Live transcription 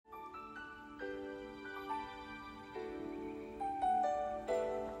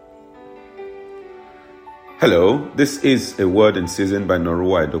Hello, this is a word in season by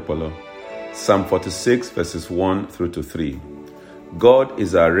Norua Edopolo. Psalm 46 verses 1 through to 3. God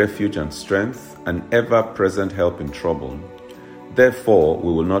is our refuge and strength, an ever-present help in trouble. Therefore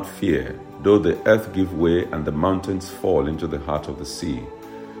we will not fear, though the earth give way and the mountains fall into the heart of the sea,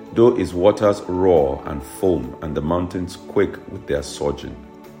 though its waters roar and foam and the mountains quake with their surging.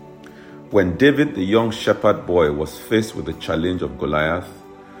 When David, the young shepherd boy, was faced with the challenge of Goliath,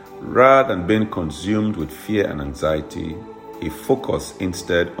 rather than being consumed with fear and anxiety, he focused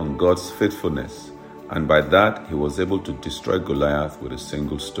instead on God's faithfulness, and by that he was able to destroy Goliath with a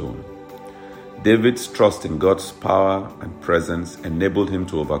single stone. David's trust in God's power and presence enabled him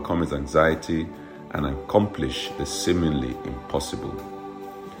to overcome his anxiety and accomplish the seemingly impossible.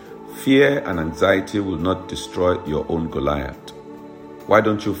 Fear and anxiety will not destroy your own Goliath. Why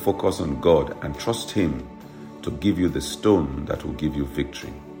don't you focus on God and trust Him to give you the stone that will give you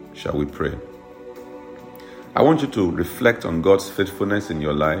victory? Shall we pray? I want you to reflect on God's faithfulness in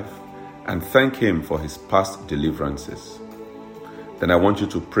your life and thank Him for His past deliverances. Then I want you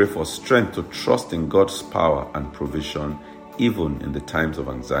to pray for strength to trust in God's power and provision even in the times of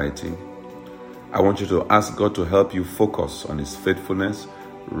anxiety. I want you to ask God to help you focus on His faithfulness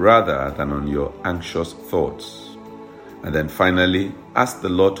rather than on your anxious thoughts. And then finally, ask the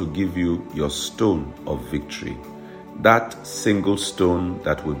Lord to give you your stone of victory, that single stone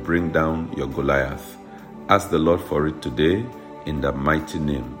that will bring down your Goliath. Ask the Lord for it today in the mighty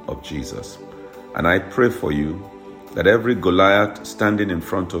name of Jesus. And I pray for you that every Goliath standing in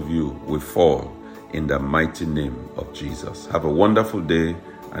front of you will fall in the mighty name of Jesus. Have a wonderful day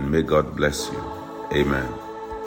and may God bless you. Amen.